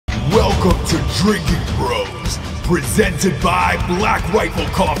Welcome to Drinkin Bros, presented by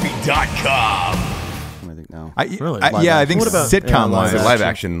BlackRifleCoffee.com. I think now. Really? I think sitcom-wise. Live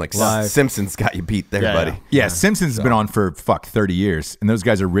action, like Simpsons got you beat there, buddy. Yeah, Simpsons has been on for 30 years, and those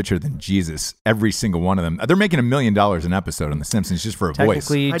guys are richer than Jesus. Every single one of them. They're making $1 million an episode on The Simpsons just for a voice.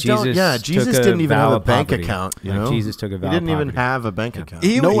 Jesus didn't even have a bank account. You know? Jesus took a vow. He didn't even have a bank account.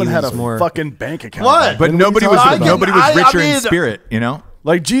 No one had a fucking bank account. What? But nobody was richer in spirit, you know?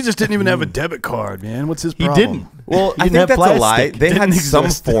 Like, Jesus didn't even have a debit card, man. What's his problem? He didn't. Well, I think that's a lie. They had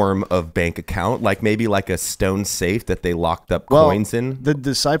some form of bank account, like maybe like a stone safe that they locked up coins in. The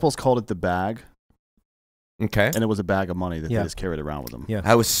disciples called it the bag. Okay. And it was a bag of money that they just carried around with them. Yeah.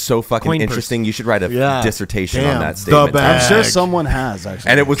 That was so fucking interesting. You should write a dissertation on that The statement. bag. I'm sure someone has, actually.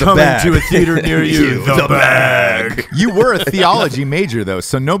 And it was coming a bag. to a theater near you. The bag. You were a theology major, though,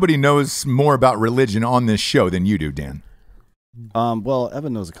 so nobody knows more about religion on this show than you do, Dan. Well,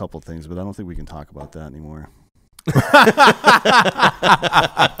 Evan knows a couple of things, but I don't think we can talk about that anymore.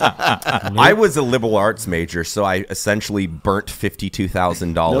 I was a liberal arts major, so I essentially burnt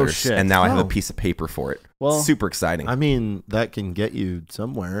 $52,000, and now I have a piece of paper for it. Well, super exciting. I mean, that can get you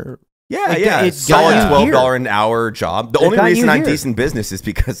somewhere. Yeah, it's solid $12 an hour job. The only reason I'm decent business is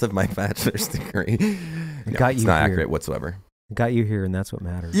because of my bachelor's degree. It's not accurate whatsoever. Got you here, and that's what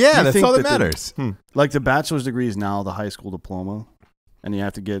matters. Yeah, that's all that matters. Like, the bachelor's degree is now the high school diploma, and you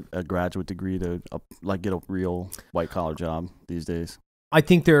have to get a graduate degree to like get a real white-collar job these days. I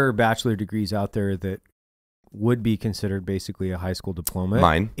think there are bachelor degrees out there that would be considered basically a high school diploma.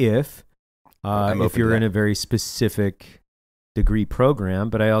 Mine. If you're in a very specific degree program,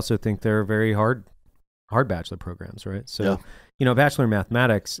 but I also think there are very hard bachelor programs, right? So, bachelor in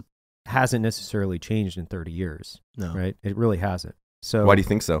mathematics hasn't necessarily changed in 30 years. No. Right? It really hasn't. So why do you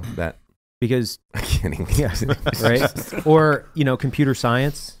think so? Because I'm kidding. Right? Or, computer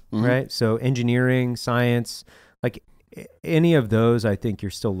science, right? So engineering, science, like any of those, I think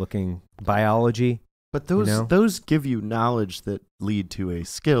you're still looking biology. But those give you knowledge that lead to a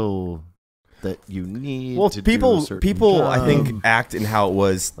skill that you need. Well, to people job. I think act in how it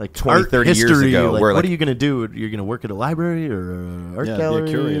was like 20, 30 history, years ago. Like, where what are you going to do? You're going to work at a library or an art gallery?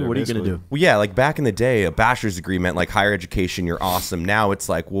 Be a curator, what are you going to do? Well, yeah, like back in the day, a bachelor's degree meant like higher education, you're awesome. Now it's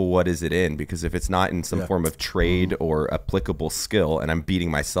like, well, what is it in? Because if it's not in some form of trade or applicable skill, and I'm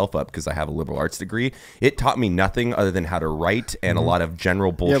beating myself up because I have a liberal arts degree, it taught me nothing other than how to write and a lot of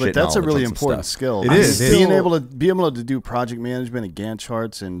general bullshit. Yeah, but that's a really knowledge on some important stuff. skill. It is. Being able to do project management and Gantt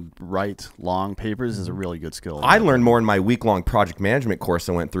charts and write long papers is a really good skill. I learned more in my week-long project management course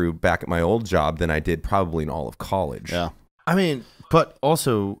I went through back at my old job than I did probably in all of college. Yeah. I mean, but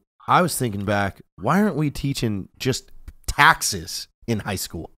also, I was thinking back, why aren't we teaching just taxes in high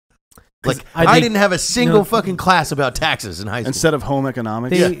school? Like, I didn't have a single fucking class about taxes in high school. Instead of home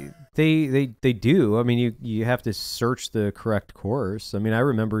economics? They do. I mean, you have to search the correct course. I mean, I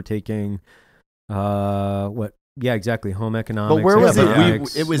remember taking, home economics. But where was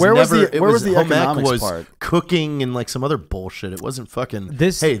Where was the home ec economics was part? Cooking and like some other bullshit. It wasn't fucking,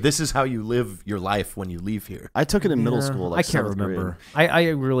 hey, this is how you live your life when you leave here. I took it in middle school. Like I can't remember. I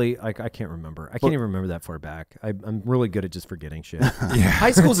really I can't remember. I can't even remember that far back. I'm really good at just forgetting shit.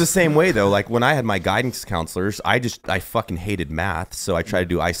 High school's the same way though. Like when I had my guidance counselors, I fucking hated math, so I tried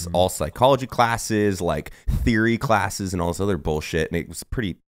to do all psychology classes, like theory classes, and all this other bullshit, and it was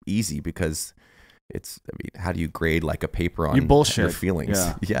pretty easy because how do you grade like a paper on your feelings?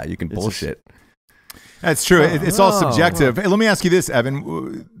 Yeah, you can bullshit. That's true. It's all subjective. Hey, let me ask you this,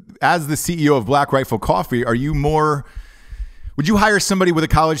 Evan. As the CEO of Black Rifle Coffee, would you hire somebody with a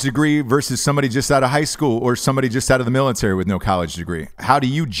college degree versus somebody just out of high school or somebody just out of the military with no college degree? How do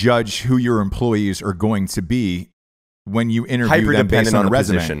you judge who your employees are going to be when you interview them based on a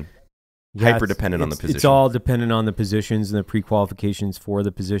resume? Position. Hyper dependent on the position. It's all dependent on the positions and the pre-qualifications for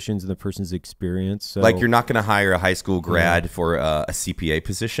the positions and the person's experience. So, like, you're not going to hire a high school grad for a CPA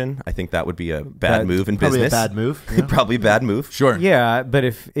position. I think that would be a bad move in business. Probably a bad move. Probably a bad move. Sure. Yeah, but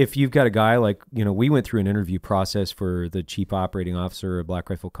if you've got a guy like, we went through an interview process for the chief operating officer of Black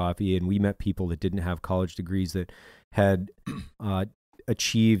Rifle Coffee, and we met people that didn't have college degrees that had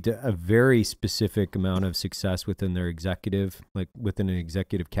achieved a very specific amount of success within their executive, like within an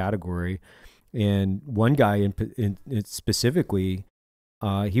executive category. And one guy in specifically,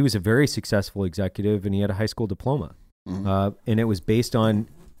 he was a very successful executive and he had a high school diploma. And it was based on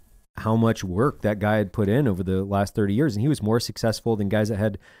how much work that guy had put in over the last 30 years. And he was more successful than guys that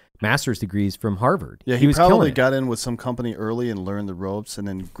had master's degrees from Harvard. Yeah, he probably got in with some company early and learned the ropes and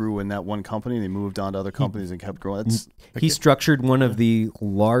then grew in that one company and he moved on to other companies and kept growing. He structured one of the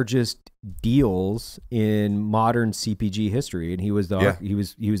largest deals in modern CPG history, and he was the he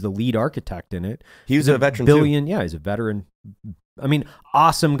was the lead architect in it. He was a veteran billion, too. Yeah, he's a veteran. I mean,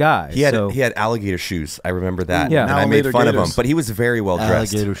 awesome guy. He had alligator shoes. I remember that. Yeah. And I made fun of him, but he was very well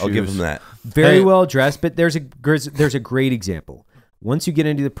dressed. I'll give him that. Very well dressed, but there's a great example. Once you get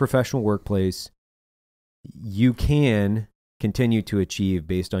into the professional workplace, you can continue to achieve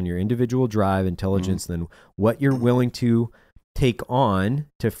based on your individual drive, intelligence, than what you're willing to take on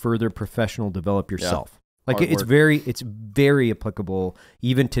to further professional develop yourself. Like it's very applicable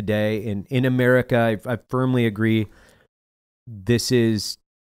even today in America. I firmly agree. This is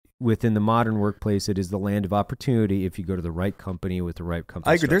within the modern workplace. It is the land of opportunity if you go to the right company with the right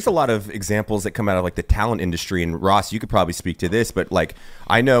company. I agree. There's a lot of examples that come out of like the talent industry, and Ross, you could probably speak to this, but like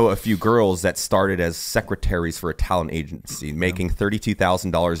I know a few girls that started as secretaries for a talent agency, making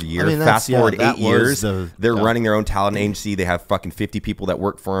 $32,000 a year. Fast forward 8 years, they're running their own talent agency. They have fucking 50 people that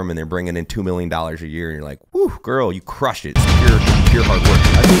work for them, and they're bringing in $2 million a year. And you're like, "Whoo, girl, you crushed it! It's pure hard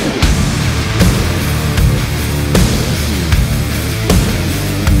work."